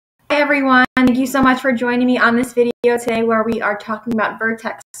everyone, thank you so much for joining me on this video today where we are talking about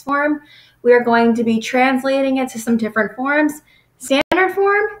vertex form. We are going to be translating it to some different forms, standard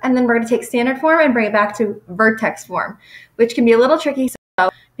form, and then we're going to take standard form and bring it back to vertex form, which can be a little tricky,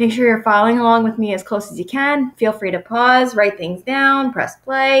 so make sure you're following along with me as close as you can. Feel free to pause, write things down, press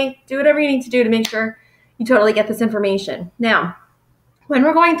play, do whatever you need to do to make sure you totally get this information. Now, when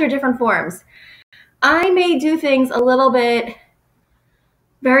we're going through different forms, I may do things a little bit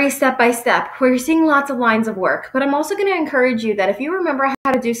very step-by-step, where you're seeing lots of lines of work. But I'm also going to encourage you that if you remember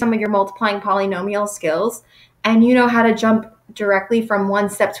how to do some of your multiplying polynomial skills, and you know how to jump directly from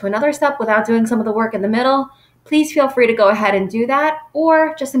one step to another step without doing some of the work in the middle, please feel free to go ahead and do that,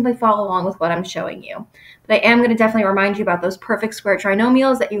 or just simply follow along with what I'm showing you. But I am going to definitely remind you about those perfect square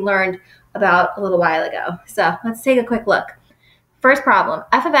trinomials that you learned about a little while ago. So let's take a quick look. First problem,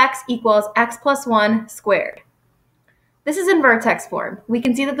 f of x equals x plus 1 squared. This is in vertex form. We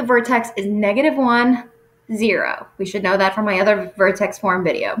can see that the vertex is -1, 0. We should know that from my other vertex form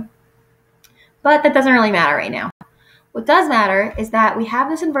video. But that doesn't really matter right now. What does matter is that we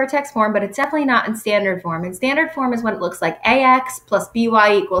have this in vertex form, but it's definitely not in standard form. In standard form is when it looks like ax plus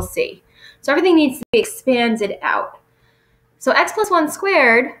by equals c. So everything needs to be expanded out. So x plus 1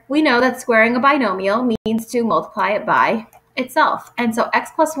 squared, we know that squaring a binomial means to multiply it by itself. And so x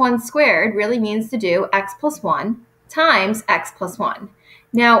plus 1 squared really means to do x plus 1 times x plus 1.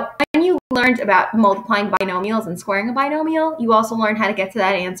 Now, when you learned about multiplying binomials and squaring a binomial, you also learned how to get to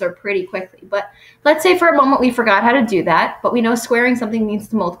that answer pretty quickly. But let's say for a moment we forgot how to do that, but we know squaring something means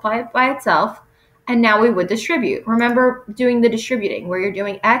to multiply it by itself, and now we would distribute. Remember doing the distributing, where you're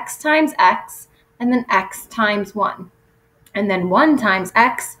doing x times x, and then x times 1, and then 1 times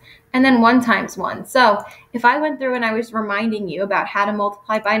x, and then 1 times 1. So if I went through and I was reminding you about how to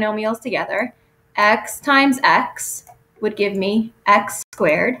multiply binomials together, x times x would give me x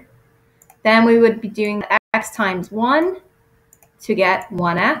squared. Then we would be doing x times 1 to get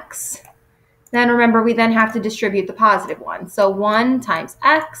 1x. Then remember, we then have to distribute the positive one. So 1 times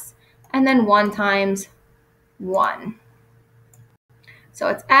x, and then 1 times 1. So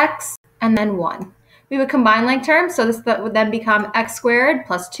it's x and then 1. We would combine like terms, so this would then become x squared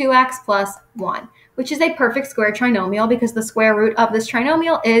plus 2x plus 1, which is a perfect square trinomial because the square root of this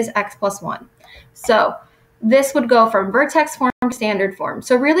trinomial is x plus 1. So this would go from vertex form to standard form.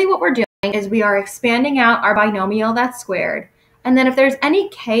 So really what we're doing is we are expanding out our binomial that's squared, and then if there's any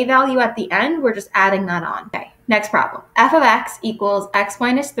k value at the end, we're just adding that on. Okay, next problem. F of x equals x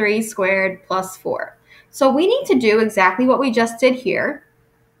minus 3 squared plus 4. So we need to do exactly what we just did here,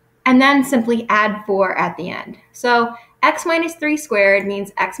 and then simply add 4 at the end. So x minus 3 squared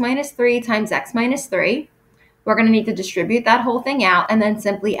means x minus 3 times x minus 3. We're going to need to distribute that whole thing out and then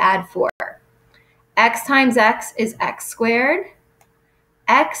simply add 4. X times x is x squared.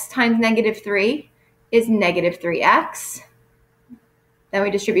 X times -3 is -3x. Then we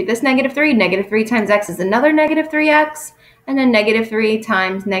distribute this -3. -3 times x is another -3x. And then -3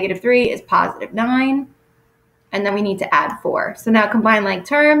 times -3 is +9. And then we need to add 4. So now combine like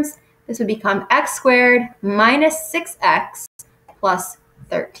terms. This would become x squared minus 6x plus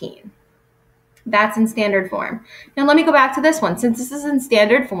 13. That's in standard form. Now let me go back to this one. Since this is in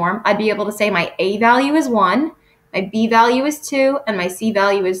standard form, I'd be able to say my a value is 1, my b value is 2, and my c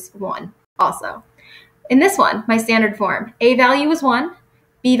value is 1 also. In this one, my standard form, a value is 1,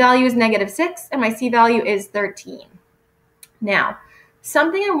 b value is -6, and my c value is 13. Now,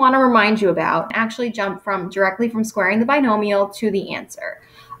 something I want to remind you about, actually jump directly from squaring the binomial to the answer.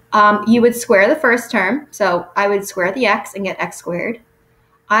 You would square the first term, so I would square the x and get x squared.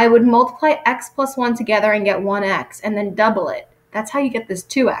 I would multiply x plus 1 together and get 1x, and then double it. That's how you get this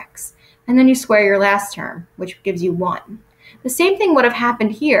 2x. And then you square your last term, which gives you 1. The same thing would have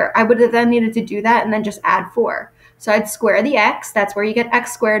happened here. I would have then needed to do that and then just add 4. So I'd square the x. That's where you get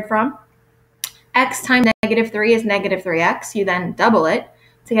x squared from. X times -3 is -3x. You then double it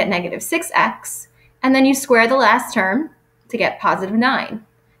to get -6x. And then you square the last term to get +9.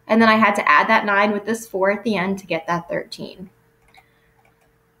 And then I had to add that 9 with this 4 at the end to get that 13.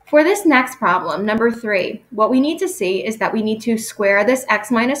 For this next problem, number 3, what we need to see is that we need to square this x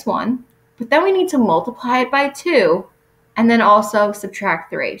minus 1, but then we need to multiply it by 2, and then also subtract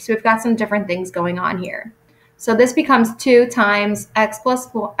 3. So we've got some different things going on here. So this becomes 2 times x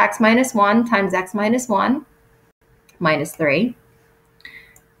minus 1 times x minus 1 minus 3.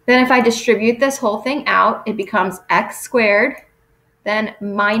 Then if I distribute this whole thing out, it becomes x squared, then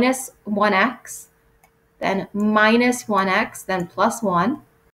minus 1x, then minus 1x, then plus 1.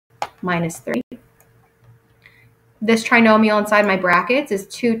 Minus 3. This trinomial inside my brackets is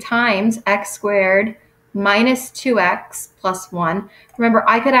 2 times x squared minus 2x plus 1. Remember,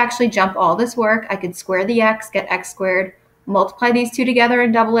 I could actually jump all this work. I could square the x, get x squared, multiply these two together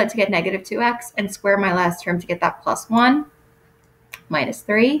and double it to get negative 2x, and square my last term to get that plus 1, minus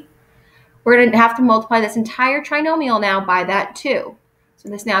 3. We're going to have to multiply this entire trinomial now by that 2. So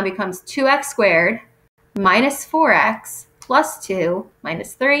this now becomes 2x squared minus 4x plus 2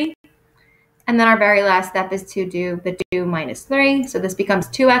 minus 3. And then our very last step is to do the 2 minus 3. So this becomes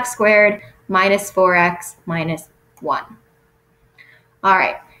 2x squared minus 4x minus 1. All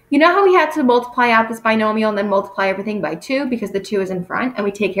right. You know how we had to multiply out this binomial and then multiply everything by 2 because the 2 is in front and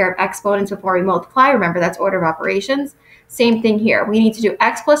we take care of exponents before we multiply? Remember, that's order of operations. Same thing here. We need to do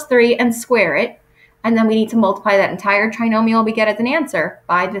x plus 3 and square it. And then we need to multiply that entire trinomial we get as an answer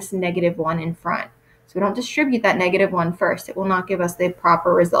by this negative 1 in front. So we don't distribute that negative 1 first. It will not give us the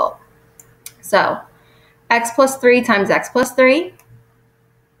proper result. So x plus 3 times x plus 3.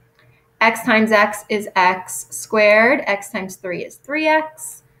 X times x is x squared. X times 3 is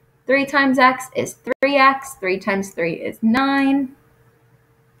 3x. 3 times x is 3x. 3 times 3 is 9.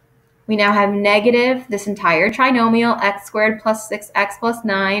 We now have negative this entire trinomial, x squared plus 6x plus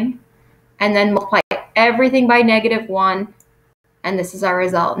 9. And then multiply everything by negative 1. And this is our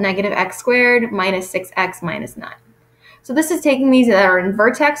result, negative x squared minus 6x minus 9. So this is taking these that are in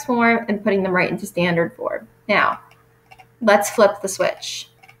vertex form and putting them right into standard form. Now, let's flip the switch.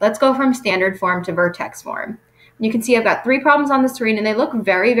 Let's go from standard form to vertex form. You can see I've got 3 problems on the screen, and they look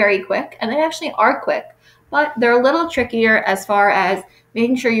very, very quick, and they actually are quick, but they're a little trickier as far as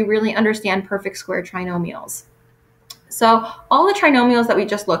making sure you really understand perfect square trinomials. So all the trinomials that we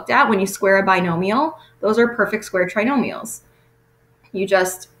just looked at, when you square a binomial, those are perfect square trinomials. You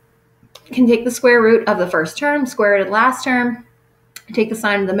just can take the square root of the first term, square it of the last term, take the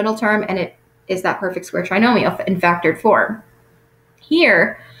sign of the middle term, and it is that perfect square trinomial in factored form.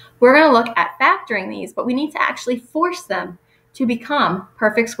 Here, we're going to look at factoring these, but we need to actually force them to become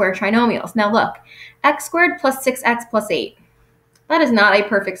perfect square trinomials. Now look, x squared plus 6x plus 8. That is not a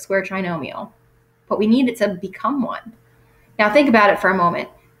perfect square trinomial, but we need it to become one. Now think about it for a moment.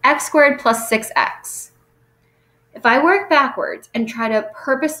 X squared plus 6x. If I work backwards and try to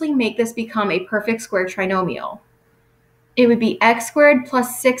purposely make this become a perfect square trinomial, it would be x squared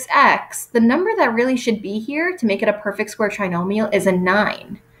plus 6x. The number that really should be here to make it a perfect square trinomial is a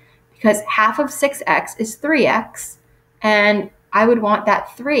 9, because half of 6x is 3x, and I would want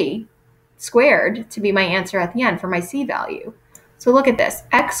that 3 squared to be my answer at the end for my c value. So look at this,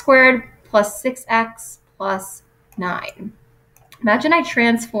 x squared plus 6x plus 9. Imagine I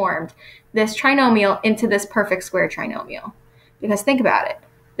transformed this trinomial into this perfect square trinomial, because think about it.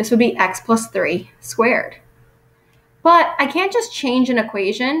 This would be x plus 3 squared. But I can't just change an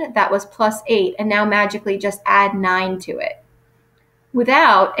equation that was plus 8 and now magically just add 9 to it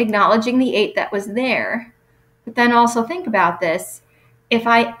without acknowledging the 8 that was there. But then also think about this. If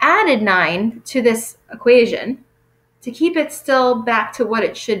I added 9 to this equation to keep it still back to what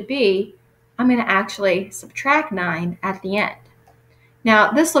it should be, I'm going to actually subtract 9 at the end.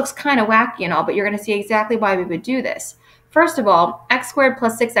 Now, this looks kind of wacky and all, but you're going to see exactly why we would do this. First of all, x squared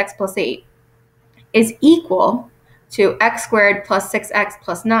plus 6x plus 8 is equal to x squared plus 6x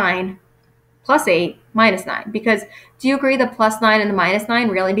plus 9 plus 8 minus 9. Because do you agree the plus 9 and the minus 9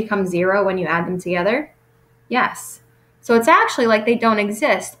 really become 0 when you add them together? Yes. So it's actually like they don't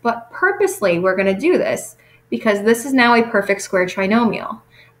exist, but purposely we're going to do this because this is now a perfect square trinomial.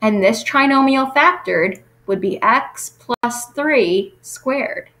 And this trinomial factored would be x plus 3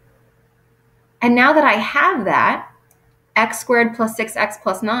 squared. And now that I have that, x squared plus 6x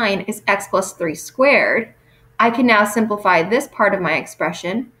plus 9 is x plus 3 squared. I can now simplify this part of my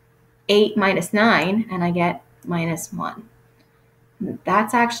expression, 8 minus 9, and I get minus 1.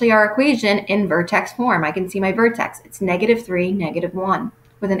 That's actually our equation in vertex form. I can see my vertex. It's negative 3, negative 1,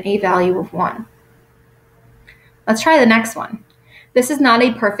 with an a value of 1. Let's try the next one. This is not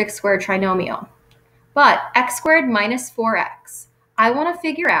a perfect square trinomial, but x squared minus 4x. I want to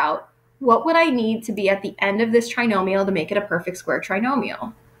figure out what would I need to be at the end of this trinomial to make it a perfect square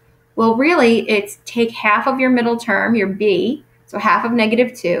trinomial. Well, really, it's take half of your middle term, your b, so half of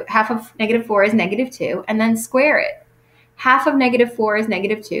negative 4 is negative 2, and then square it. Half of negative 4 is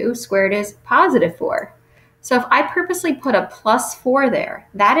negative 2, squared is positive 4. So if I purposely put a plus 4 there,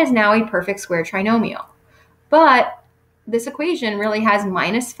 that is now a perfect square trinomial. But this equation really has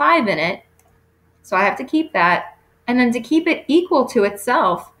minus 5 in it, so I have to keep that. And then to keep it equal to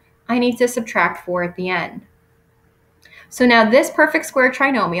itself, I need to subtract 4 at the end. So now this perfect square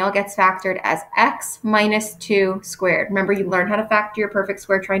trinomial gets factored as x minus 2 squared. Remember, you learned how to factor your perfect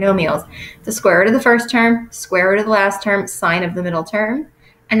square trinomials. The square root of the first term, square root of the last term, sine of the middle term.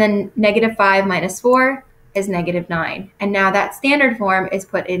 And then negative 5 minus 4 is negative 9. And now that standard form is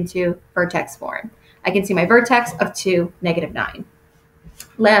put into vertex form. I can see my vertex of 2, negative 9.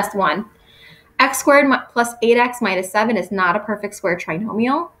 Last one. X squared plus 8x minus 7 is not a perfect square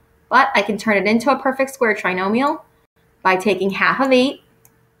trinomial, but I can turn it into a perfect square trinomial by taking half of 8.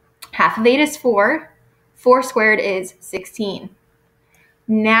 Half of 8 is 4. 4 squared is 16.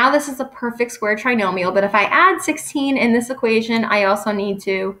 Now this is a perfect square trinomial, but if I add 16 in this equation, I also need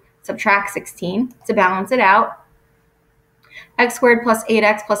to subtract 16 to balance it out. X squared plus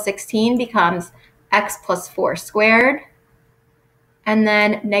 8x plus 16 becomes x plus 4 squared. And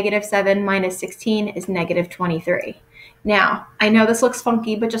then negative 7 minus 16 is negative 23. Now, I know this looks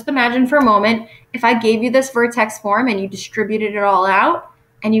funky, but just imagine for a moment, if I gave you this vertex form and you distributed it all out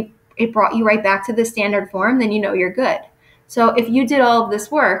and it brought you right back to the standard form, then you know you're good. So if you did all of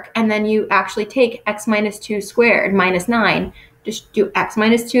this work and then you actually take x minus 2 squared minus 9, just do x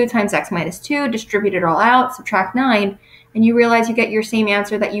minus 2 times x minus 2, distribute it all out, subtract 9, and you realize you get your same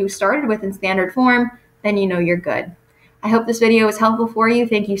answer that you started with in standard form, then you know you're good. I hope this video was helpful for you.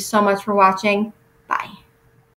 Thank you so much for watching. Bye.